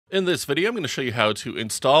In this video, I'm going to show you how to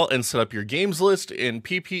install and set up your games list in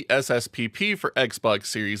PPSSPP for Xbox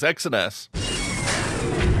Series X and S.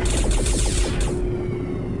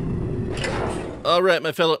 Alright,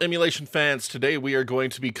 my fellow emulation fans, today we are going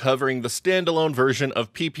to be covering the standalone version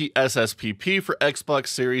of PPSSPP for Xbox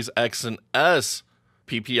Series X and S.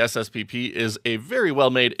 PPSSPP is a very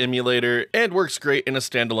well-made emulator and works great in a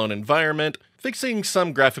standalone environment, fixing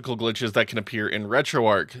some graphical glitches that can appear in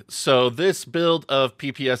RetroArch. So this build of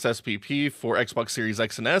PPSSPP for Xbox Series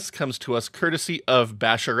X and S comes to us courtesy of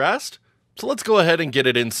Archades. So let's go ahead and get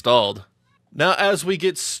it installed. Now, as we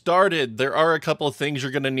get started, there are a couple of things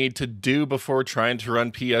you're going to need to do before trying to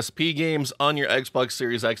run PSP games on your Xbox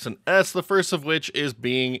Series X and S, the first of which is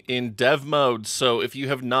being in dev mode. So if you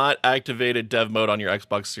have not activated dev mode on your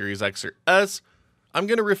Xbox Series X or S, I'm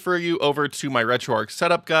going to refer you over to my RetroArch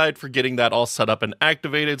setup guide for getting that all set up and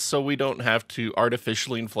activated so we don't have to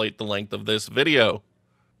artificially inflate the length of this video.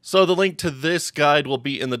 So the link to this guide will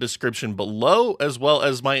be in the description below, as well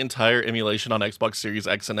as my entire emulation on Xbox Series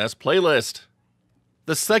X and S playlist.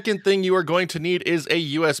 The second thing you are going to need is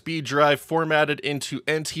a USB drive formatted into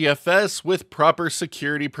NTFS with proper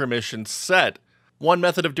security permissions set. One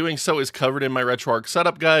method of doing so is covered in my RetroArch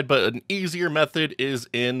setup guide, but an easier method is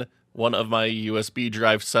in one of my USB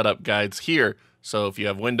drive setup guides here. So if you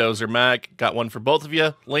have Windows or Mac, got one for both of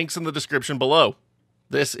you, links in the description below.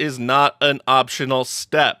 This is not an optional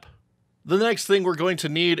step. The next thing we're going to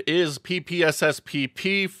need is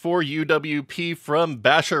PPSSPP for UWP from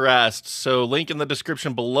Archades. So link in the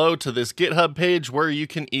description below to this GitHub page where you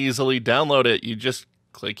can easily download it. You just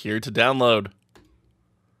click here to download.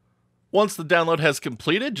 Once the download has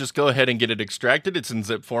completed, just go ahead and get it extracted. It's in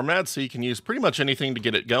zip format, so you can use pretty much anything to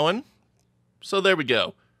get it going. So there we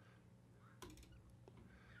go.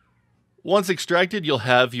 Once extracted, you'll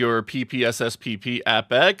have your PPSSPP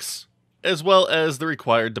AppX, as well as the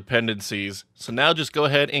required dependencies. So now just go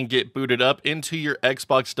ahead and get booted up into your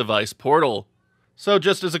Xbox device portal. So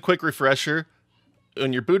just as a quick refresher,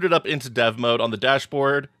 when you're booted up into dev mode on the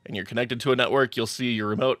dashboard and you're connected to a network, you'll see your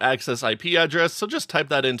remote access IP address, so just type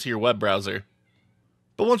that into your web browser.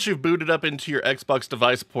 But once you've booted up into your Xbox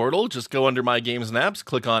device portal, just go under My Games and Apps,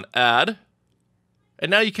 click on Add, and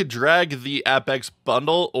now you could drag the AppX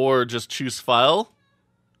bundle or just choose File.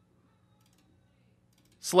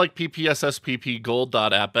 Select PPSSPP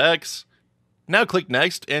gold.appx. Now click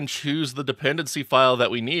Next and choose the dependency file that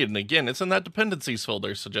we need. And again, it's in that dependencies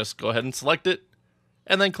folder, so just go ahead and select it,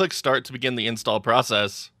 and then click Start to begin the install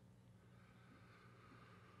process.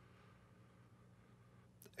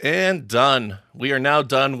 And done. We are now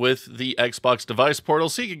done with the Xbox device portal,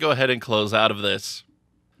 so you can go ahead and close out of this.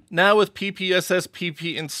 Now with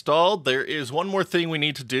PPSSPP installed, there is one more thing we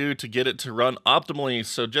need to do to get it to run optimally,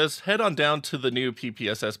 so just head on down to the new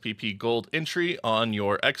PPSSPP Gold entry on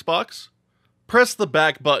your Xbox. Press the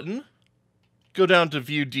back button, go down to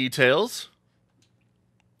View Details,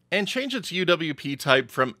 and change its UWP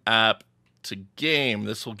type from App to Game.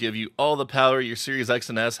 This will give you all the power your Series X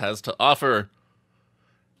and S has to offer.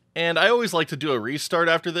 And I always like to do a restart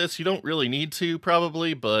after this. You don't really need to,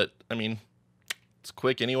 probably, but, I mean, it's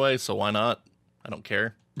quick anyway, so why not? I don't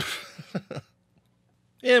care.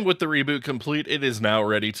 And with the reboot complete, it is now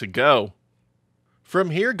ready to go.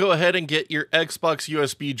 From here, go ahead and get your Xbox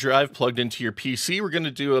USB drive plugged into your PC. We're going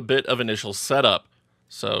to do a bit of initial setup.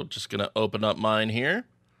 So just going to open up mine here.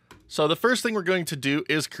 So the first thing we're going to do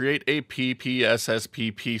is create a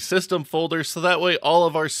PPSSPP system folder, so that way all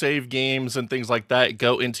of our save games and things like that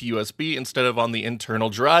go into USB instead of on the internal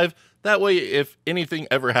drive. That way, if anything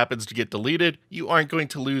ever happens to get deleted, you aren't going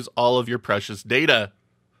to lose all of your precious data.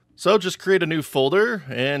 So just create a new folder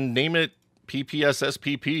and name it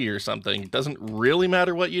PPSSPP or something. It doesn't really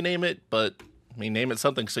matter what you name it, but I mean, name it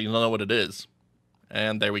something so you'll know what it is.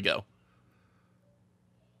 And there we go.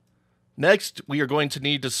 Next, we are going to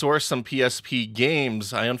need to source some PSP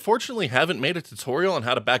games. I unfortunately haven't made a tutorial on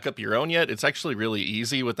how to back up your own yet. It's actually really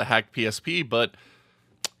easy with the hacked PSP, but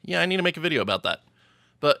yeah, I need to make a video about that.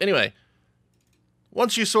 But anyway,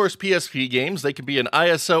 once you source PSP games, they can be in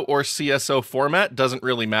ISO or CSO format. Doesn't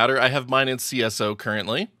really matter. I have mine in CSO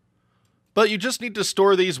currently. But you just need to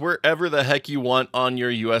store these wherever the heck you want on your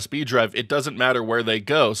USB drive. It doesn't matter where they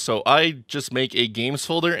go. So I just make a games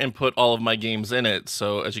folder and put all of my games in it.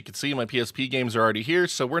 So as you can see, my PSP games are already here.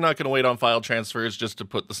 So we're not going to wait on file transfers just to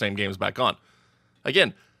put the same games back on.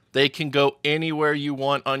 Again, they can go anywhere you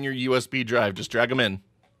want on your USB drive. Just drag them in.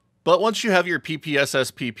 But once you have your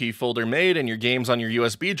PPSSPP folder made and your games on your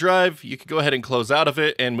USB drive, you can go ahead and close out of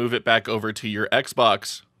it and move it back over to your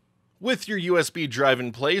Xbox. With your USB drive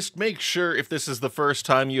in place, make sure if this is the first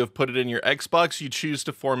time you have put it in your Xbox, you choose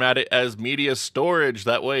to format it as media storage.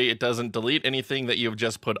 That way it doesn't delete anything that you have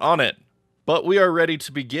just put on it. But we are ready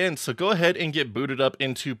to begin, so go ahead and get booted up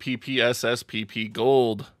into PPSSPP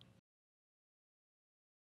Gold.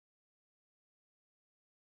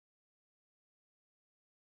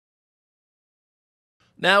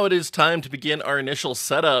 Now it is time to begin our initial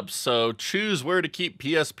setup, so choose where to keep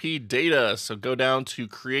PSP data. So go down to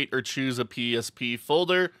create or choose a PSP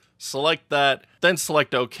folder, select that, then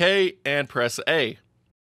select OK and press A.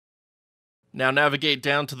 Now navigate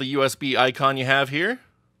down to the USB icon you have here,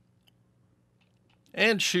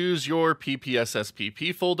 and choose your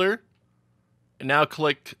PPSSPP folder, and now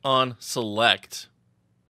click on Select.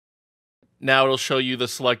 Now it'll show you the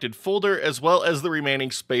selected folder as well as the remaining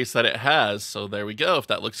space that it has. So there we go. If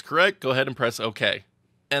that looks correct, go ahead and press OK.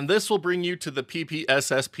 And this will bring you to the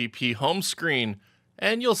PPSSPP home screen.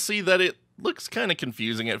 And you'll see that it looks kind of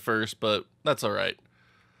confusing at first, but that's all right.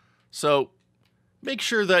 So make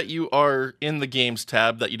sure that you are in the Games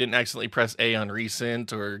tab, that you didn't accidentally press A on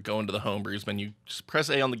Recent or go into the Homebrews menu. Just press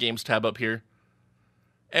A on the Games tab up here.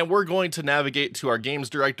 And we're going to navigate to our games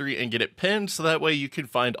directory and get it pinned so that way you can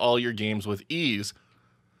find all your games with ease.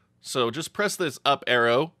 So just press this up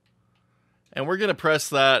arrow, and we're going to press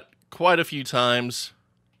that quite a few times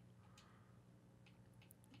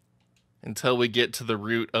until we get to the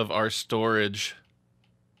root of our storage.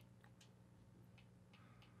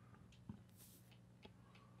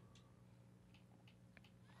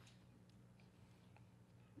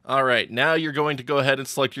 All right, now you're going to go ahead and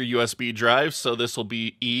select your USB drive. So this will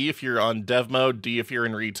be E if you're on dev mode, D if you're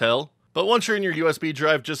in retail. But once you're in your USB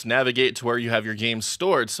drive, just navigate to where you have your games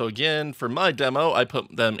stored. So again, for my demo, I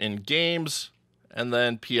put them in Games and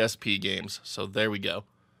then PSP Games. So there we go.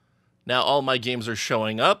 Now all my games are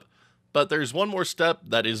showing up, but there's one more step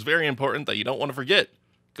that is very important that you don't want to forget.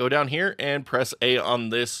 Go down here and press A on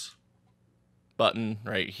this button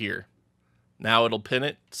right here. Now it'll pin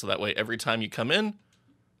it, so that way every time you come in,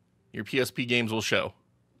 your PSP games will show.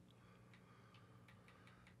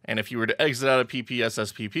 And if you were to exit out of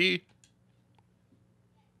PPSSPP,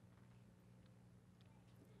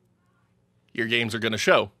 your games are going to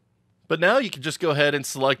show. But now you can just go ahead and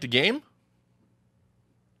select a game,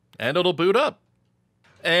 and it'll boot up.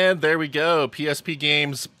 And there we go, PSP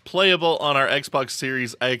games playable on our Xbox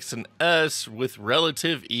Series X and S with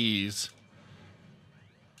relative ease.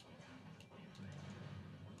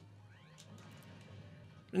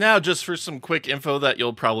 Now, just for some quick info that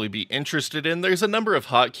you'll probably be interested in, there's a number of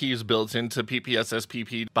hotkeys built into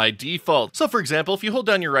PPSSPP by default. So for example, if you hold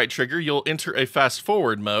down your right trigger, you'll enter a fast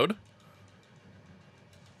forward mode.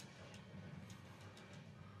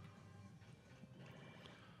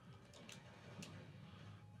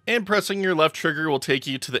 And pressing your left trigger will take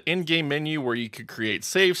you to the in-game menu where you could create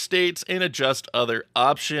save states and adjust other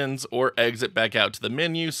options or exit back out to the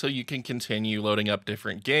menu so you can continue loading up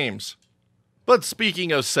different games. But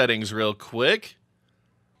speaking of settings real quick,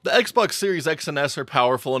 the Xbox Series X and S are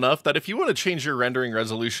powerful enough that if you want to change your rendering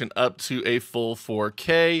resolution up to a full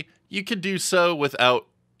 4K, you can do so without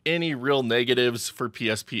any real negatives for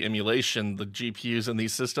PSP emulation. The GPUs in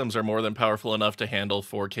these systems are more than powerful enough to handle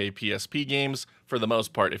 4K PSP games for the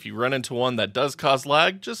most part. If you run into one that does cause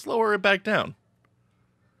lag, just lower it back down.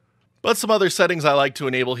 But some other settings I like to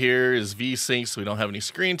enable here is VSync so we don't have any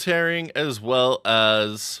screen tearing, as well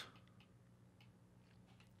as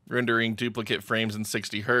rendering duplicate frames in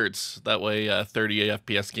 60 Hz. That way 30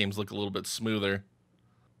 FPS games look a little bit smoother.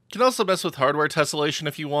 You can also mess with hardware tessellation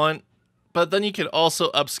if you want, but then you can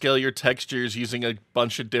also upscale your textures using a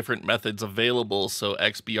bunch of different methods available. So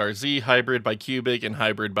XBRZ, hybrid bicubic, and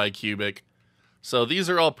hybrid bicubic. So these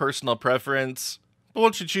are all personal preference. But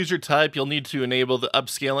once you choose your type, you'll need to enable the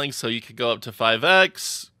upscaling so you could go up to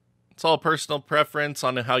 5x. It's all personal preference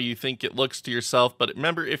on how you think it looks to yourself. But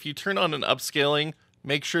remember, if you turn on an upscaling,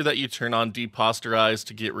 make sure that you turn on deposterize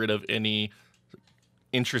to get rid of any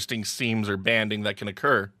interesting seams or banding that can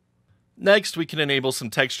occur. Next, we can enable some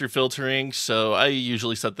texture filtering, so I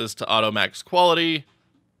usually set this to auto max quality.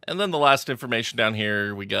 And then the last information down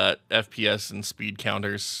here, we got FPS and speed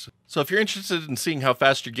counters. So if you're interested in seeing how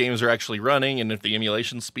fast your games are actually running and if the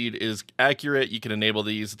emulation speed is accurate, you can enable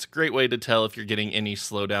these. It's a great way to tell if you're getting any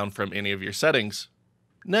slowdown from any of your settings.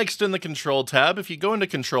 Next, in the Control tab, if you go into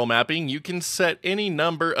Control Mapping, you can set any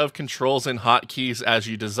number of controls and hotkeys as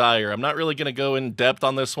you desire. I'm not really going to go in depth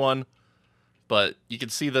on this one, but you can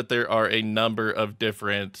see that there are a number of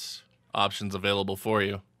different options available for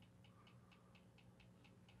you.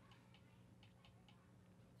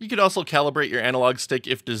 You could also calibrate your analog stick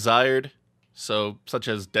if desired, so such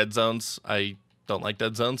as dead zones. I Don't like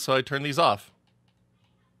dead zones, so I turn these off.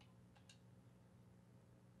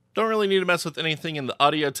 Don't really need to mess with anything in the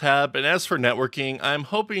audio tab, and as for networking, I'm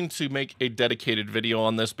hoping to make a dedicated video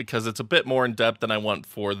on this because it's a bit more in depth than I want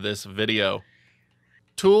for this video.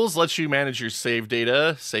 Tools lets you manage your save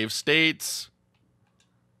data, save states.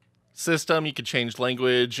 System, you can change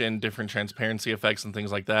language and different transparency effects and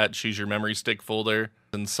things like that. Choose your memory stick folder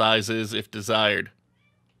and sizes if desired.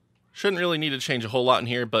 Shouldn't really need to change a whole lot in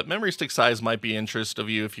here, but memory stick size might be interest of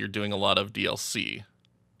you if you're doing a lot of DLC.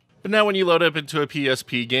 But now when you load up into a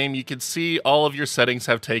PSP game, you can see all of your settings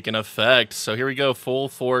have taken effect. So here we go, full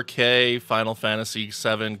 4K, Final Fantasy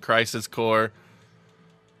VII, Crisis Core,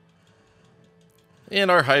 and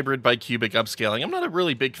our hybrid bicubic upscaling. I'm not a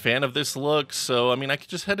really big fan of this look, so I mean, I could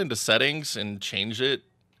just head into settings and change it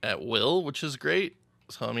at will, which is great.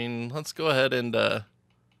 So I mean, let's go ahead and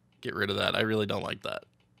get rid of that. I really don't like that.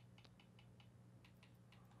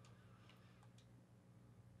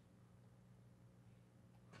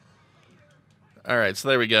 Alright, so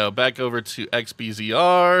there we go. Back over to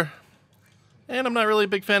XBZR. And I'm not really a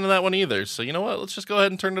big fan of that one either. So you know what? Let's just go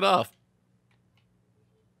ahead and turn it off.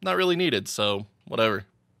 Not really needed, so whatever.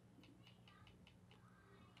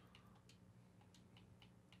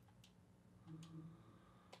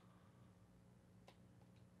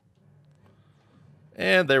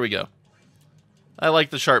 And there we go. I like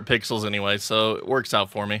the sharp pixels anyway, so it works out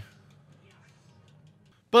for me.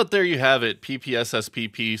 But there you have it,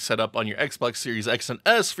 PPSSPP set up on your Xbox Series X and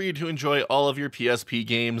S for you to enjoy all of your PSP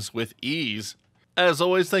games with ease. As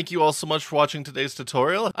always, thank you all so much for watching today's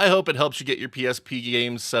tutorial. I hope it helps you get your PSP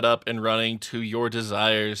games set up and running to your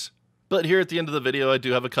desires. But here at the end of the video, I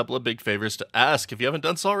do have a couple of big favors to ask. If you haven't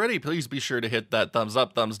done so already, please be sure to hit that thumbs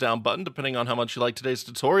up, thumbs down button, depending on how much you like today's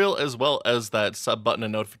tutorial, as well as that sub button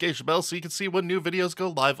and notification bell so you can see when new videos go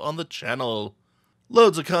live on the channel.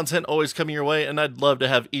 Loads of content always coming your way, and I'd love to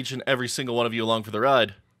have each and every single one of you along for the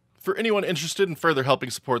ride. For anyone interested in further helping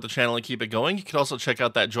support the channel and keep it going, you can also check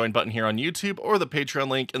out that join button here on YouTube or the Patreon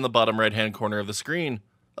link in the bottom right-hand corner of the screen.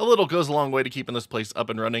 A little goes a long way to keeping this place up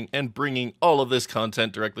and running and bringing all of this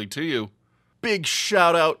content directly to you. Big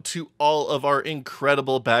shout out to all of our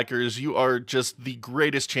incredible backers. You are just the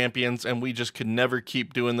greatest champions, and we just could never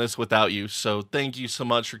keep doing this without you. So thank you so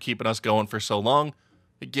much for keeping us going for so long.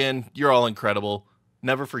 Again, you're all incredible.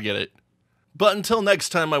 Never forget it. But until next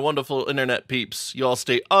time, my wonderful internet peeps, you all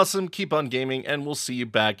stay awesome, keep on gaming, and we'll see you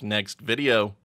back next video.